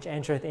 and which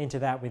entereth into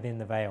that within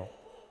the veil.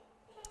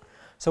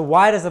 So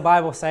why does the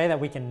Bible say that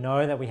we can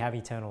know that we have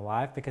eternal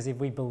life? Because if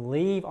we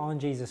believe on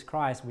Jesus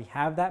Christ, we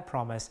have that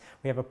promise.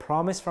 We have a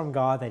promise from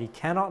God that he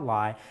cannot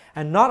lie.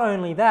 And not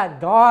only that,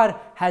 God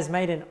has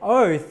made an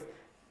oath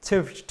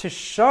to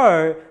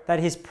show that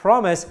his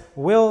promise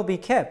will be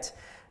kept.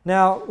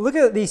 Now, look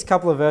at these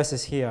couple of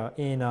verses here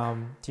in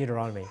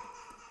Deuteronomy.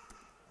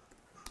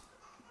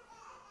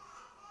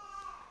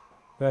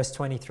 Chapter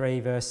 23,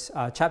 verse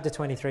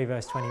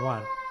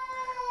 21.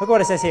 Look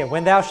what it says here.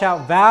 When thou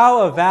shalt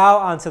vow a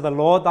vow unto the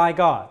Lord thy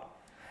God.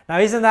 Now,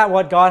 isn't that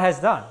what God has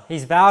done?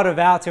 He's vowed a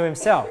vow to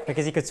himself,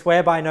 because he could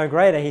swear by no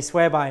greater. He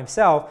swore by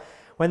himself.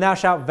 When thou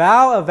shalt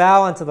vow a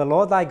vow unto the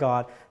Lord thy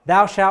God,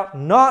 thou shalt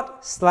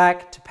not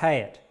slack to pay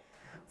it.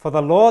 For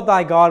the Lord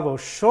thy God will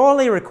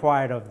surely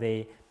require it of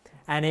thee,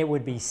 and it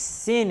would be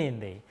sin in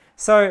thee.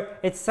 So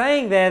it's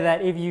saying there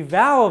that if you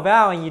vow a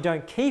vow and you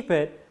don't keep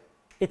it,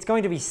 it's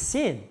going to be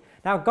sin.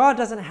 Now, God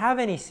doesn't have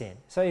any sin.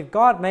 So if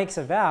God makes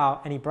a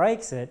vow and he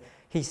breaks it,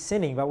 he's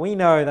sinning. But we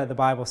know that the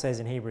Bible says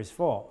in Hebrews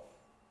 4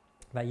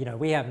 that,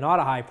 we have not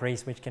a high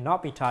priest which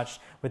cannot be touched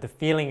with the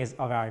feelings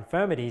of our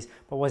infirmities,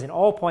 but was in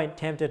all point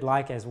tempted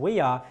like as we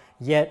are,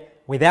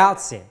 yet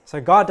without sin.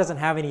 So God doesn't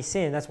have any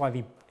sin. That's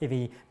why if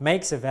he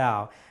makes a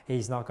vow,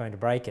 he's not going to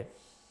break it.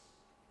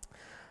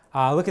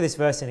 Look at this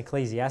verse in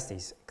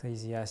Ecclesiastes.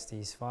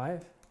 Ecclesiastes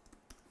 5.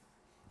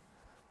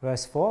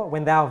 Verse 4.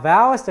 When thou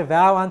vowest a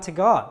vow unto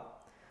God,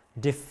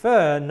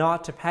 defer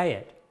not to pay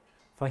it,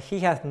 for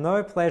he hath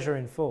no pleasure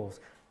in fools.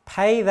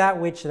 Pay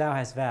that which thou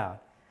hast vowed.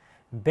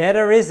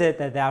 Better is it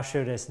that thou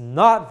shouldest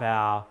not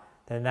vow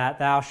than that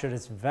thou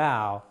shouldest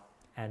vow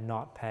and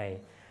not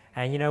pay.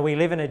 And we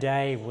live in a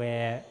day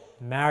where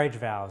marriage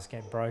vows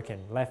get broken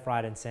left,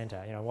 right, and center.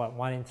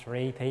 1 in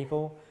 3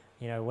 people,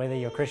 whether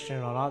you're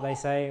Christian or not, they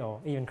say, or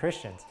even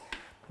Christians,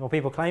 or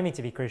people claiming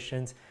to be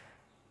Christians,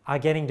 are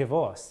getting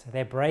divorced.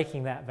 They're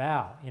breaking that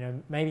vow.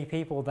 Maybe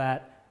people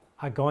that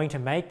are going to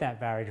make that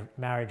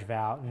marriage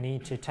vow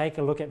need to take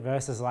a look at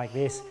verses like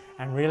this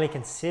and really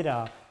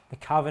consider the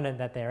covenant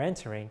that they're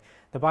entering.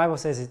 The Bible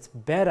says it's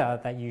better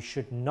that you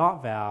should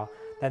not vow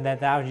than that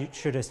thou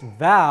shouldest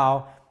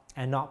vow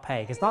and not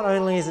pay. Because not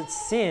only is it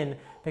sin,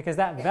 because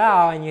that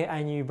vow,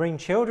 and you bring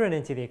children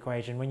into the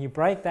equation, when you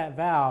break that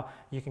vow,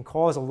 you can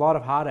cause a lot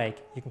of heartache,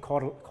 you can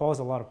cause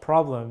a lot of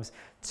problems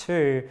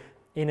to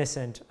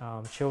innocent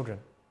children.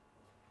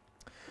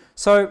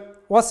 So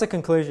what's the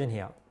conclusion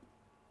here?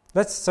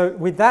 So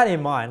with that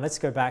in mind, let's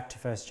go back to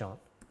 1 John.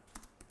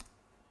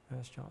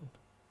 1 John.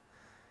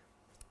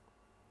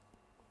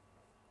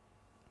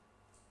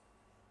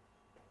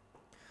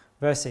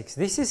 Verse 6.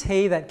 This is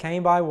he that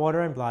came by water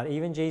and blood,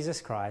 even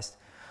Jesus Christ,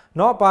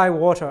 not by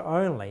water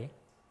only,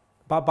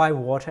 but by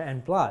water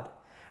and blood.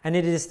 And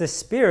it is the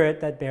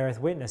Spirit that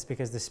beareth witness,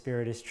 because the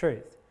Spirit is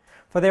truth.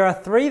 For there are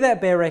 3 that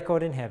bear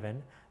record in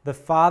heaven, the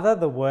Father,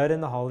 the Word,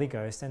 and the Holy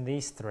Ghost, and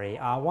these 3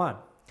 are one.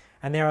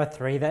 And there are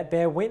 3 that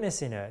bear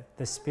witness in earth,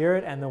 the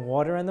Spirit and the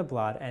water and the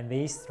blood, and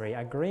these 3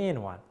 agree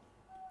in one.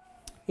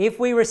 If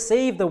we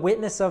receive the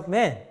witness of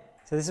men,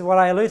 so this is what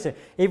I allude to,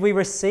 if we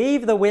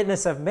receive the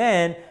witness of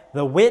men,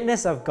 the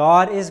witness of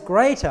God is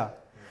greater.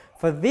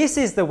 For this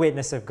is the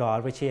witness of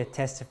God, which he hath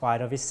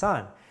testified of his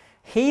Son.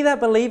 He that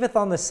believeth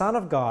on the Son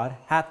of God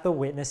hath the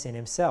witness in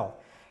himself.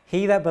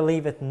 He that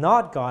believeth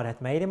not God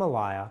hath made him a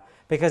liar,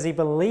 because he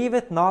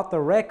believeth not the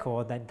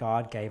record that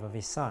God gave of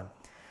his Son.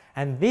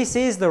 And this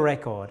is the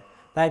record,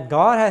 that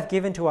God hath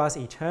given to us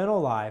eternal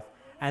life,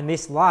 and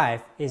this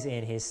life is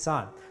in his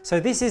Son. So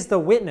this is the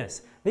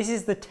witness. This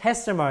is the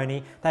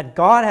testimony that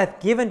God hath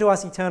given to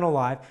us eternal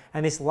life,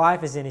 and this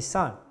life is in his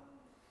Son.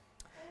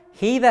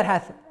 He that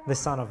hath the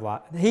Son of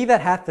life, he that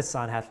hath the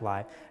Son hath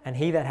life, and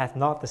he that hath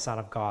not the Son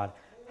of God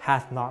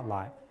hath not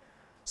life.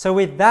 So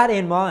with that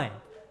in mind,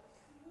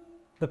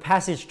 the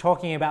passage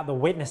talking about the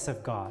witness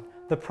of God,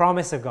 the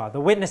promise of God,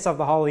 the witness of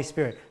the Holy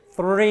Spirit,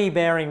 3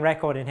 bearing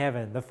record in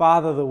heaven, the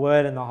Father, the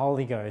Word, and the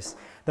Holy Ghost.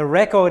 The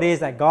record is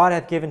that God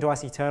hath given to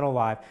us eternal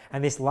life,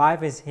 and this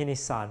life is in his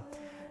Son.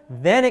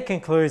 Then it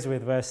concludes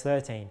with verse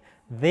 13.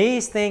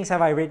 These things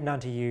have I written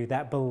unto you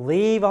that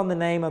believe on the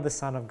name of the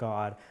Son of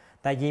God,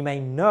 that ye may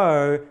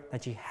know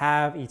that ye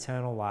have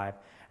eternal life,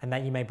 and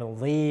that ye may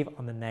believe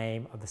on the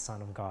name of the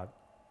Son of God.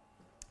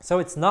 So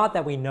it's not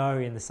that we know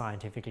in the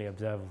scientifically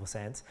observable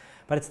sense,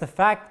 but it's the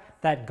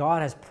fact that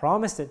God has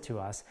promised it to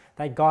us,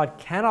 that God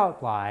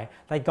cannot lie,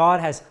 that God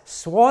has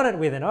sworn it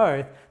with an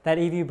oath, that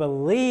if you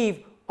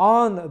believe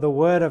on the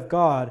Word of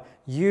God,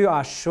 you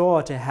are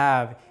sure to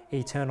have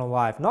eternal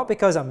life. Not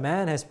because a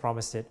man has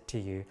promised it to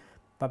you,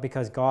 but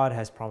because God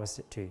has promised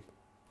it to you.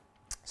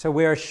 So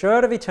we're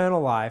assured of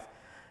eternal life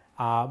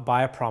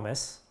by a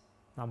promise,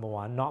 number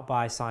one, not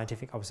by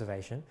scientific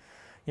observation.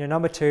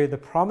 Number 2, the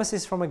promise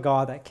is from a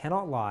God that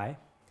cannot lie.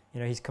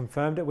 He's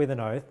confirmed it with an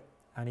oath,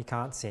 and he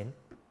can't sin.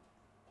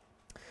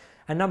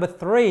 And number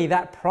 3,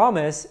 that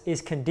promise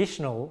is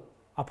conditional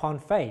upon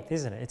faith,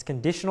 isn't it? It's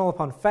conditional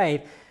upon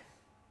faith.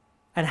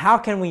 And how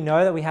can we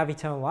know that we have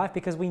eternal life?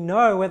 Because we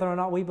know whether or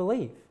not we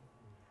believe.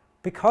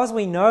 Because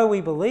we know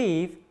we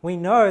believe, we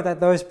know that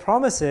those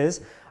promises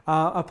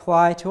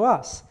apply to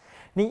us.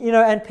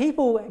 And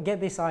people get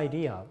this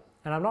idea,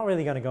 and I'm not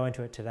really going to go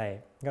into it today.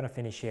 I'm going to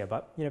finish here.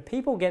 But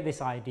people get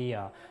this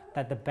idea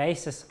that the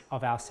basis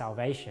of our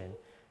salvation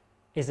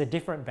is a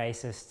different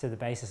basis to the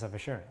basis of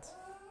assurance.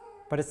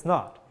 But it's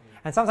not.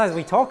 And sometimes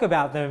we talk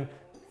about them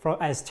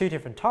as two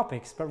different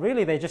topics, but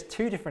really they're just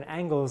two different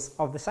angles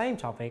of the same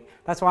topic.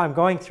 That's why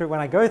when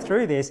I go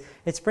through this,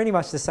 it's pretty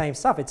much the same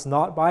stuff. It's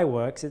not by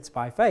works, it's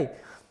by faith.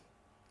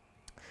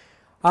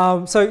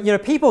 So,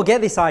 people get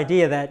this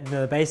idea that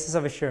the basis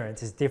of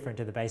assurance is different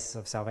to the basis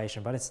of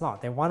salvation, but it's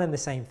not. They're one and the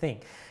same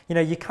thing.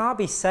 You can't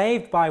be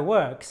saved by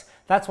works.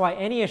 That's why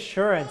any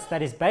assurance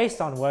that is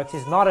based on works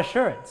is not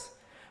assurance.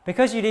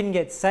 Because you didn't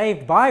get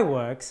saved by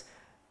works,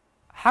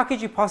 how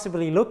could you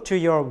possibly look to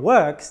your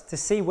works to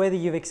see whether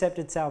you've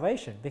accepted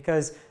salvation?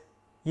 Because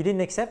you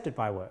didn't accept it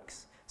by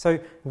works. So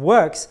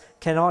works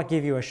cannot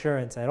give you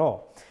assurance at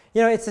all.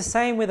 It's the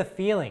same with a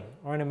feeling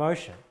or an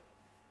emotion.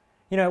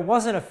 It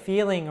wasn't a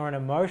feeling or an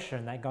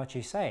emotion that got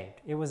you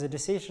saved. It was a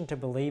decision to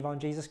believe on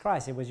Jesus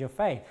Christ. It was your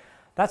faith.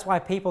 That's why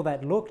people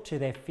that look to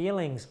their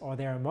feelings or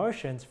their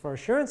emotions for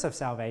assurance of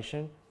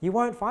salvation, you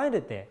won't find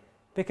it there.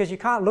 Because you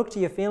can't look to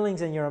your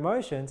feelings and your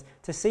emotions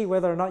to see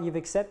whether or not you've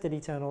accepted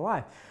eternal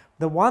life.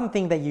 The one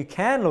thing that you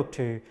can look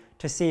to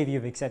see if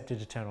you've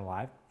accepted eternal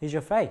life is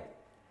your faith.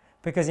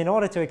 Because in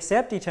order to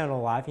accept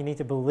eternal life, you need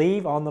to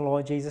believe on the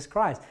Lord Jesus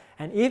Christ.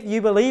 And if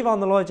you believe on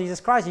the Lord Jesus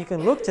Christ, you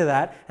can look to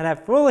that and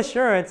have full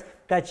assurance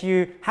that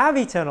you have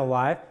eternal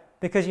life,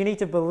 because you need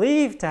to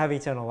believe to have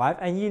eternal life,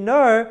 and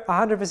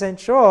 100%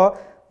 sure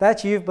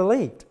that you've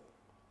believed.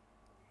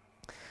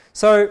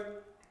 So,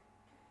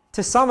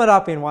 to sum it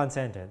up in one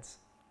sentence,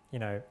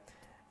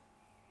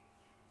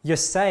 you're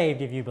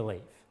saved if you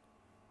believe.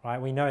 Right?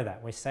 We know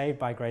that. We're saved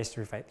by grace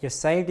through faith. You're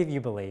saved if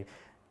you believe.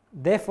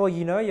 Therefore,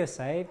 you're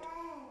saved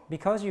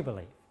because you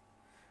believe.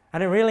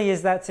 And it really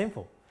is that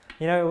simple.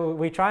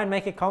 We try and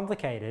make it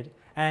complicated,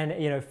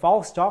 and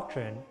false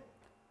doctrine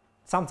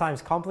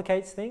sometimes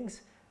complicates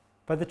things,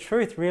 but the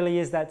truth really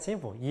is that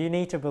simple. You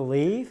need to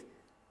believe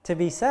to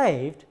be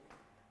saved.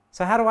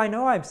 So how do I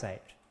know I'm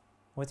saved?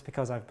 Well, it's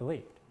because I've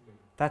believed.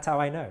 That's how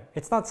I know.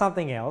 It's not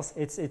something else.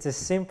 It's as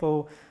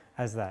simple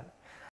as that.